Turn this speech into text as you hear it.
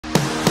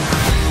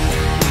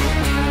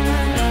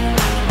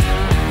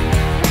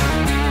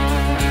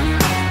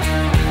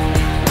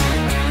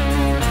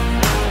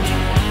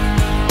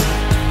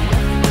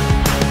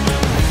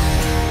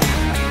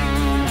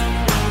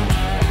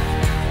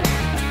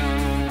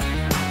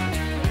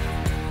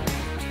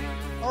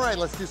right,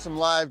 let's do some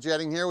live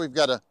jetting here. We've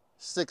got a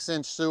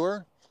 6-inch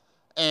sewer,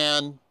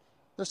 and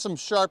there's some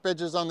sharp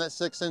edges on that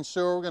 6-inch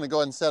sewer. We're going to go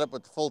ahead and set up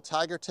with the full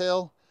tiger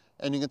tail,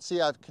 and you can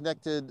see I've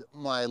connected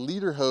my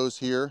leader hose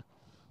here.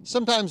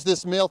 Sometimes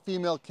this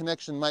male-female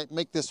connection might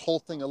make this whole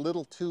thing a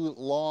little too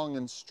long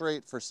and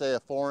straight for, say, a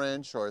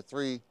 4-inch or a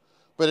 3,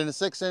 but in a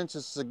 6-inch,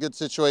 this is a good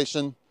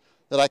situation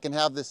that I can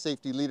have this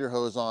safety leader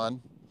hose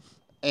on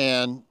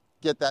and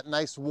get that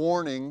nice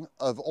warning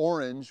of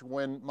orange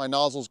when my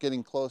nozzle's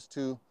getting close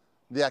to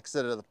the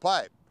exit of the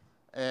pipe.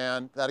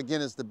 And that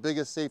again is the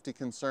biggest safety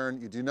concern.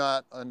 You do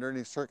not, under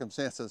any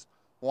circumstances,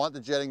 want the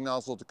jetting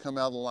nozzle to come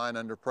out of the line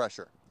under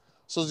pressure.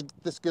 So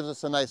this gives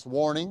us a nice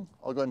warning.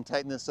 I'll go ahead and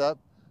tighten this up.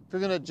 If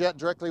you're gonna jet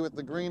directly with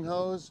the green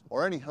hose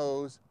or any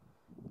hose,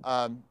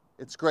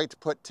 it's great to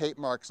put tape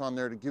marks on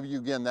there to give you,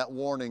 again, that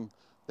warning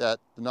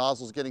that the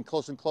nozzle's getting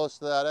close and close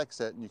to that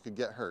exit and you could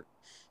get hurt.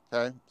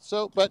 Okay,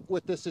 so, but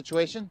with this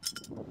situation,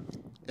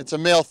 it's a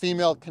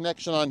male-female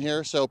connection on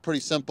here, so pretty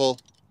simple.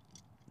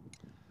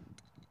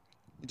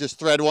 You just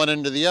thread one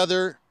into the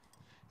other.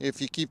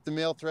 If you keep the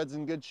male threads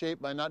in good shape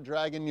by not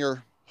dragging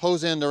your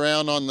hose end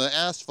around on the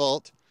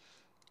asphalt,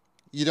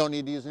 you don't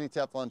need to use any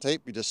Teflon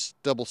tape. You just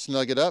double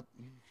snug it up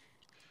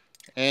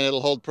and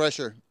it'll hold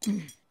pressure.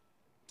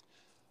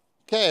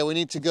 Okay, we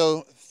need to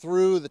go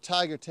through the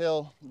tiger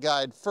tail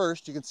guide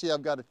first. You can see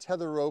I've got a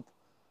tether rope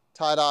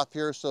tied off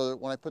here so that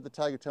when I put the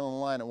tiger tail in the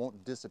line, it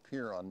won't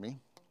disappear on me.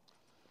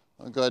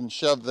 I'll go ahead and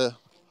shove the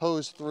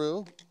hose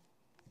through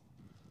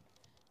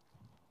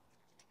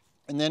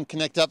and then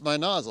connect up my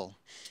nozzle.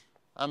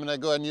 I'm going to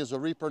go ahead and use a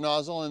Reaper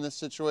nozzle in this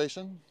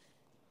situation.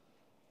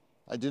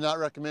 I do not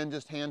recommend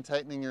just hand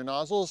tightening your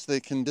nozzles. They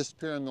can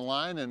disappear in the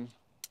line, and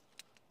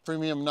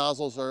premium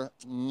nozzles are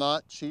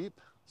not cheap,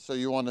 so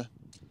you want to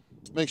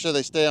make sure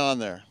they stay on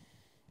there.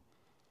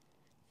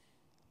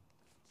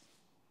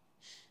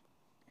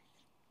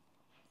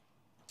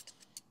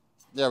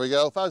 There we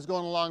go. If I was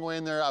going a long way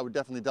in there, I would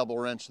definitely double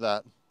wrench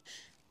that.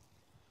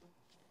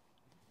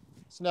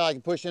 So now I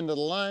can push into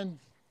the line.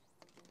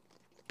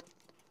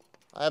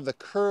 I have the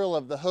curl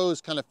of the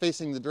hose kind of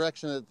facing the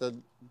direction that the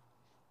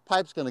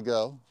pipe's going to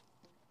go.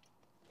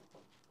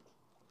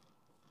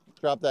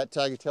 Drop that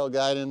tiger tail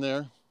guide in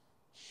there.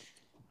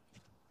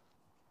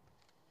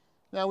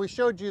 Now we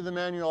showed you the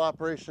manual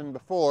operation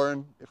before,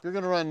 and if you're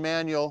going to run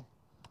manual,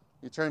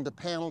 you turn to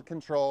panel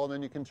control, and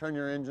then you can turn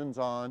your engines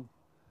on.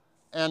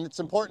 And it's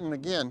important,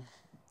 again,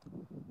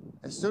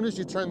 as soon as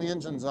you turn the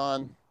engines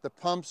on, the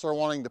pumps are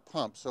wanting to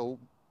pump. So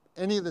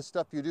any of the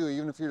stuff you do,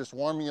 even if you're just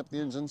warming up the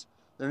engines,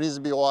 there needs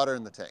to be water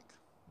in the tank,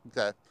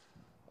 okay?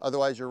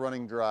 Otherwise you're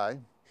running dry,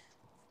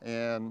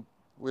 and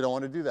we don't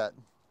want to do that.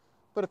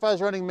 But if I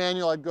was running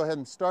manual, I'd go ahead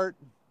and start.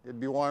 It'd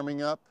be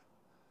warming up,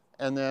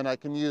 and then I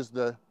can use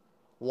the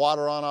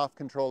water on-off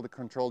control to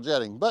control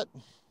jetting. But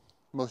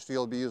most of you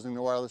will be using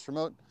the wireless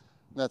remote,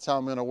 and that's how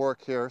I'm going to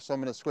work here. So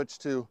I'm going to switch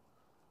to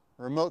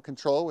remote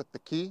control with the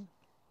key.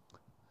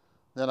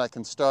 Then I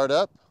can start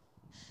up,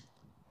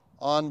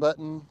 on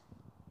button,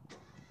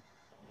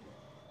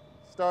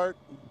 start,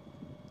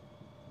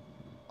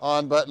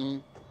 on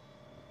button,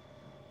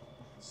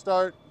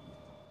 start,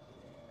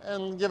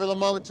 and give it a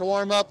moment to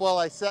warm up while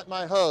I set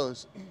my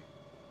hose.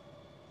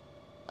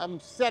 I'm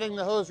setting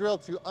the hose reel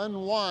to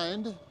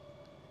unwind.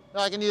 Now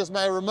I can use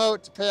my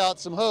remote to pay out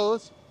some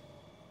hose.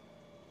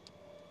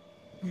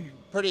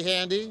 Pretty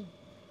handy.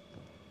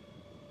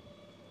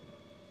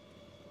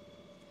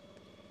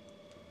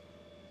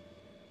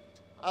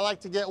 I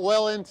like to get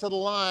well into the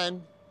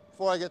line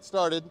before I get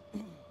started.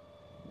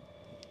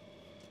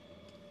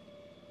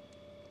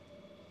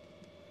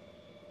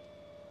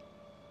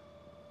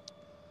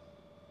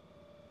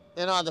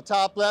 Then on the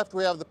top left,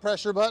 we have the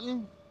pressure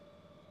button.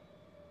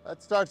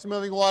 That starts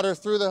moving water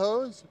through the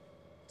hose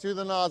to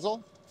the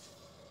nozzle.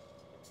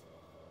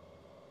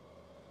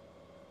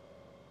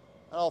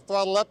 I'll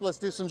throttle up, let's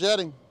do some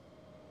jetting.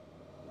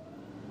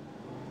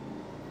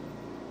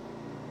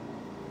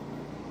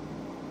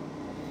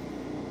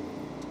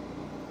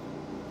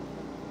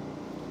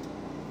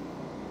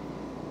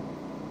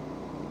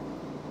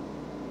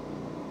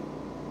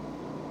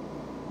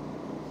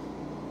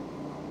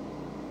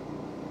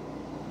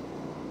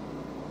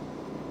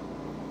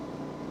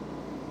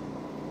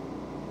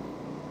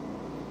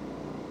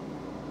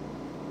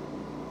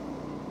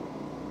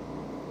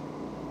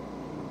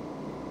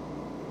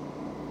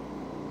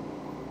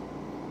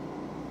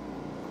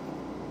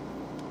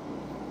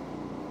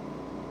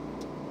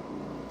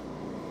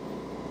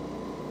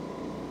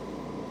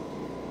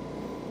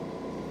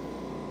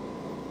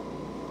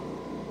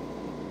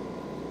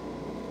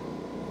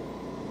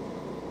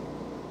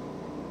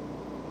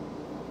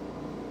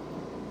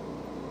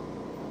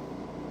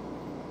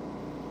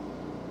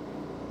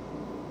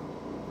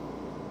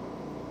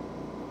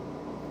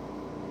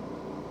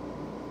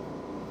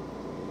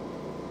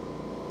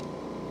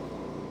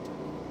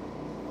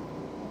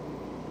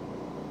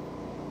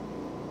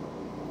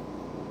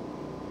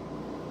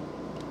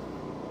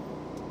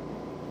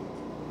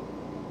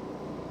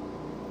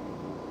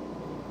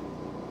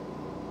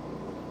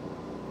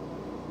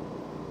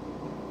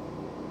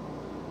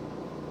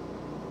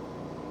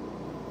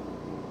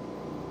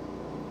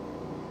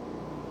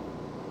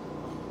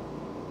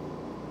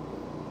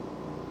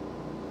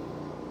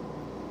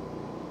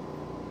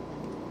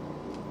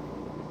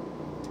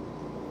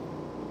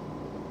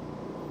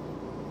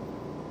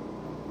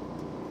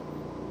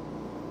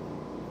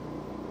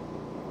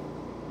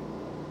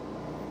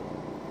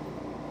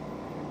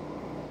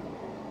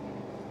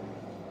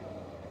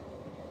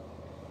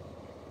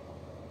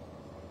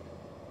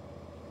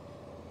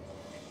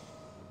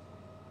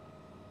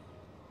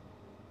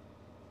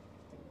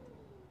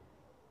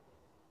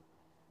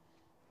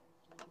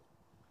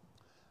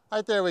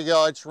 Right, there we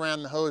go. I just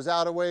ran the hose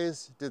out a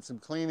ways, did some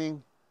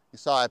cleaning. You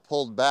saw I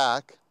pulled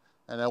back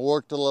and I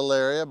worked a little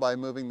area by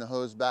moving the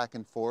hose back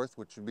and forth,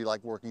 which would be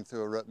like working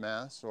through a root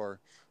mass or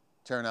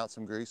tearing out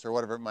some grease or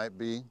whatever it might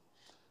be.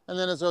 And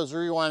then as I was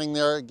rewinding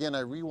there, again,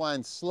 I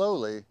rewind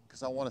slowly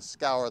because I want to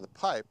scour the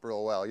pipe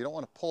real well. You don't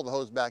want to pull the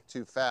hose back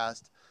too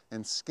fast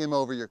and skim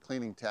over your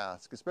cleaning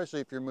task, especially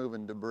if you're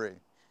moving debris.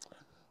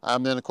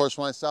 Then of course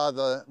when I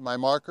saw my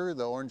marker,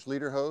 the orange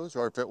leader hose,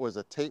 or if it was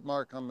a tape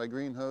mark on my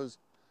green hose,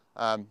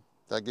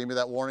 that gave me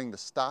that warning to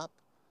stop.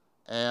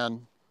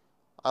 And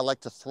I like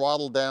to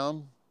throttle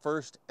down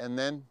first and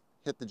then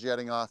hit the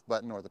jetting off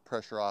button or the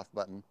pressure off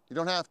button. You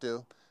don't have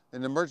to. In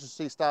an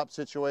emergency stop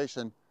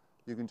situation,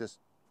 you can just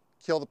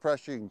kill the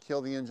pressure, you can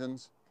kill the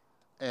engines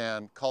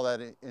and call that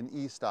an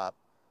E-stop.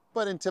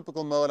 But in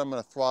typical mode, I'm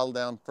going to throttle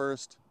down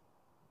first.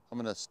 I'm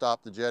going to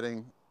stop the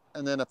jetting,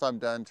 and then if I'm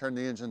done, turn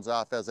the engines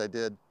off as I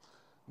did.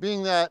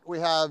 Being that we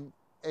have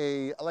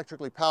a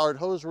electrically powered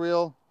hose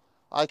reel,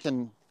 I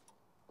can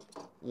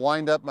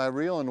wind up my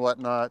reel and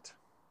whatnot,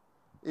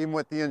 even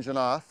with the engine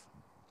off.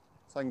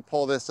 So I can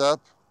pull this up.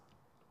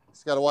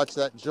 Just got to watch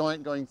that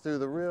joint going through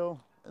the reel,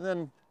 and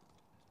then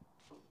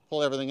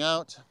pull everything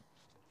out.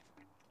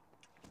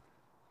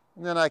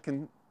 And then I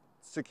can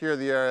secure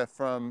the area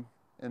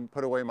and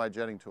put away my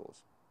jetting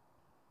tools.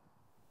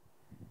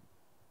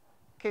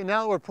 Okay,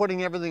 now that we're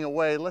putting everything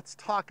away, let's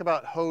talk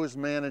about hose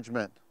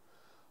management.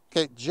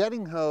 Okay,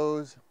 jetting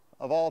hose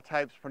of all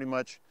types pretty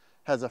much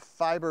has a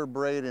fiber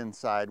braid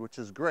inside, which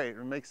is great.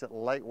 It makes it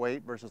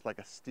lightweight versus like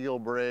a steel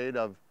braid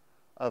of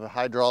a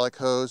hydraulic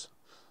hose.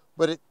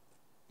 But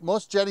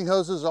most jetting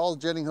hoses, all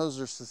jetting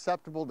hoses are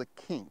susceptible to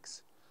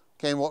kinks.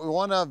 Okay, and what we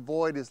want to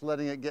avoid is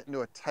letting it get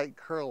into a tight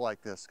curl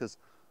like this, because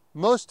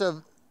most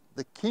of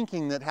the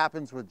kinking that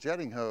happens with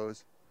jetting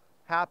hose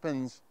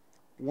happens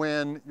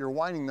when you're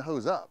winding the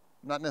hose up,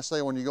 not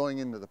necessarily when you're going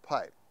into the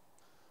pipe.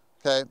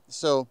 Okay,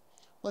 so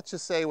let's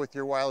just say with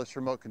your wireless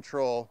remote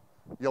control,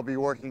 you'll be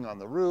working on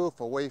the roof,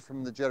 away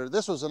from the jetter.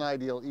 This was an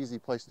ideal, easy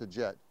place to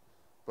jet.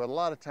 But a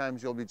lot of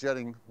times you'll be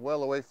jetting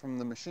well away from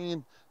the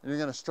machine and you're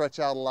going to stretch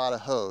out a lot of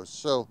hose.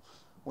 So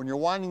when you're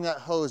winding that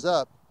hose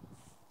up,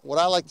 what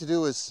I like to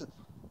do is,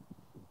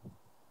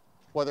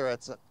 whether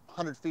it's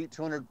 100 feet,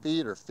 200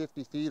 feet, or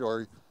 50 feet,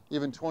 or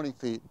even 20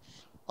 feet,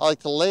 I like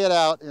to lay it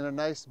out in a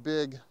nice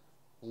big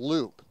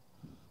loop.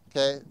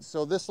 Okay,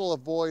 so this will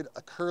avoid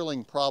a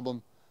curling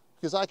problem,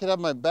 because I could have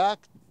my back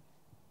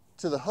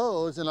to the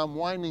hose and I'm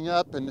winding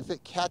up, and if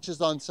it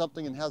catches on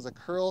something and has a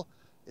curl,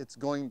 it's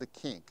going to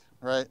kink,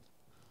 right?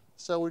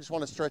 So we just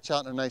want to stretch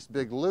out in a nice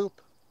big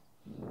loop.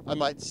 I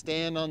might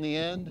stand on the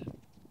end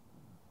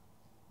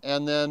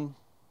and then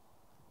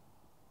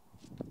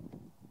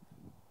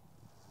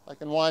I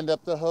can wind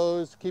up the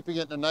hose, keeping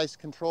it in a nice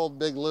controlled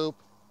big loop,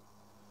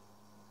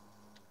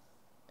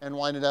 and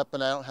wind it up,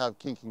 and I don't have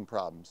kinking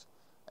problems.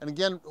 And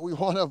again, we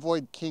want to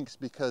avoid kinks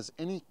because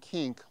any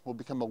kink will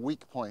become a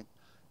weak point,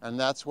 and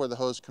that's where the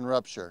hose can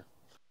rupture.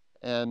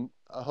 And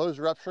a hose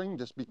rupturing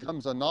just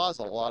becomes a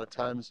nozzle a lot of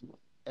times,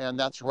 and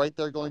that's right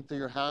there going through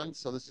your hands.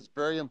 So this is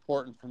very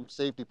important from a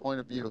safety point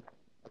of view.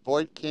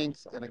 Avoid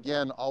kinks, and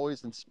again,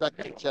 always inspect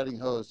the jetting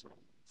hose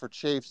for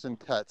chafes and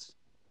cuts,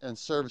 and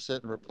service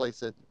it and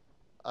replace it.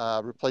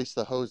 Replace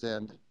the hose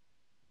end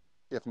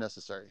if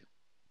necessary.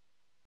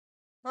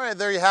 All right,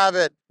 there you have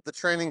it. The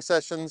training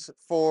sessions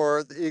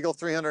for the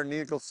EAGLE-300 and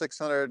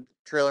EAGLE-600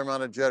 trailer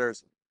mounted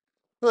jetters.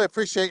 Really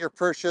appreciate your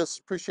purchase.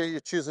 Appreciate you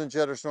choosing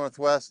Jetters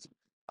Northwest.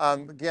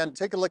 Again,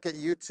 take a look at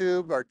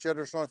YouTube. Our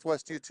Jetters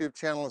Northwest YouTube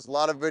channel has a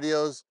lot of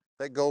videos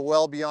that go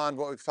well beyond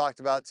what we've talked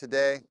about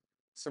today.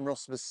 Some real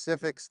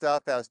specific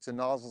stuff as to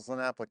nozzles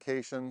and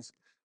applications.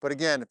 But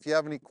again, if you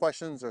have any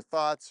questions or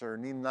thoughts or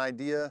need an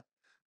idea,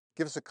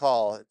 give us a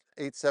call at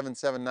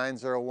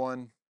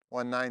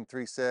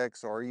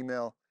 877-901-1936 or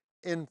email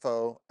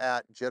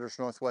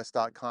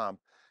info@jettersnorthwest.com.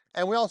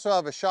 And we also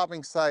have a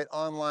shopping site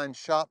online,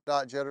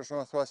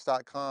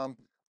 shop.jettersnorthwest.com.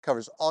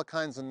 Covers all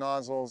kinds of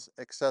nozzles,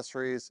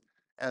 accessories,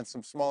 and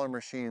some smaller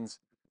machines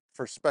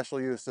for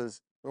special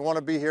uses. We want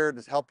to be here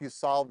to help you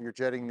solve your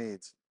jetting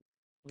needs.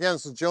 Again,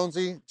 this is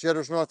Jonesie,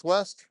 Jetters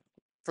Northwest.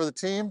 For the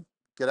team,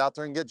 get out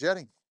there and get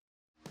jetting.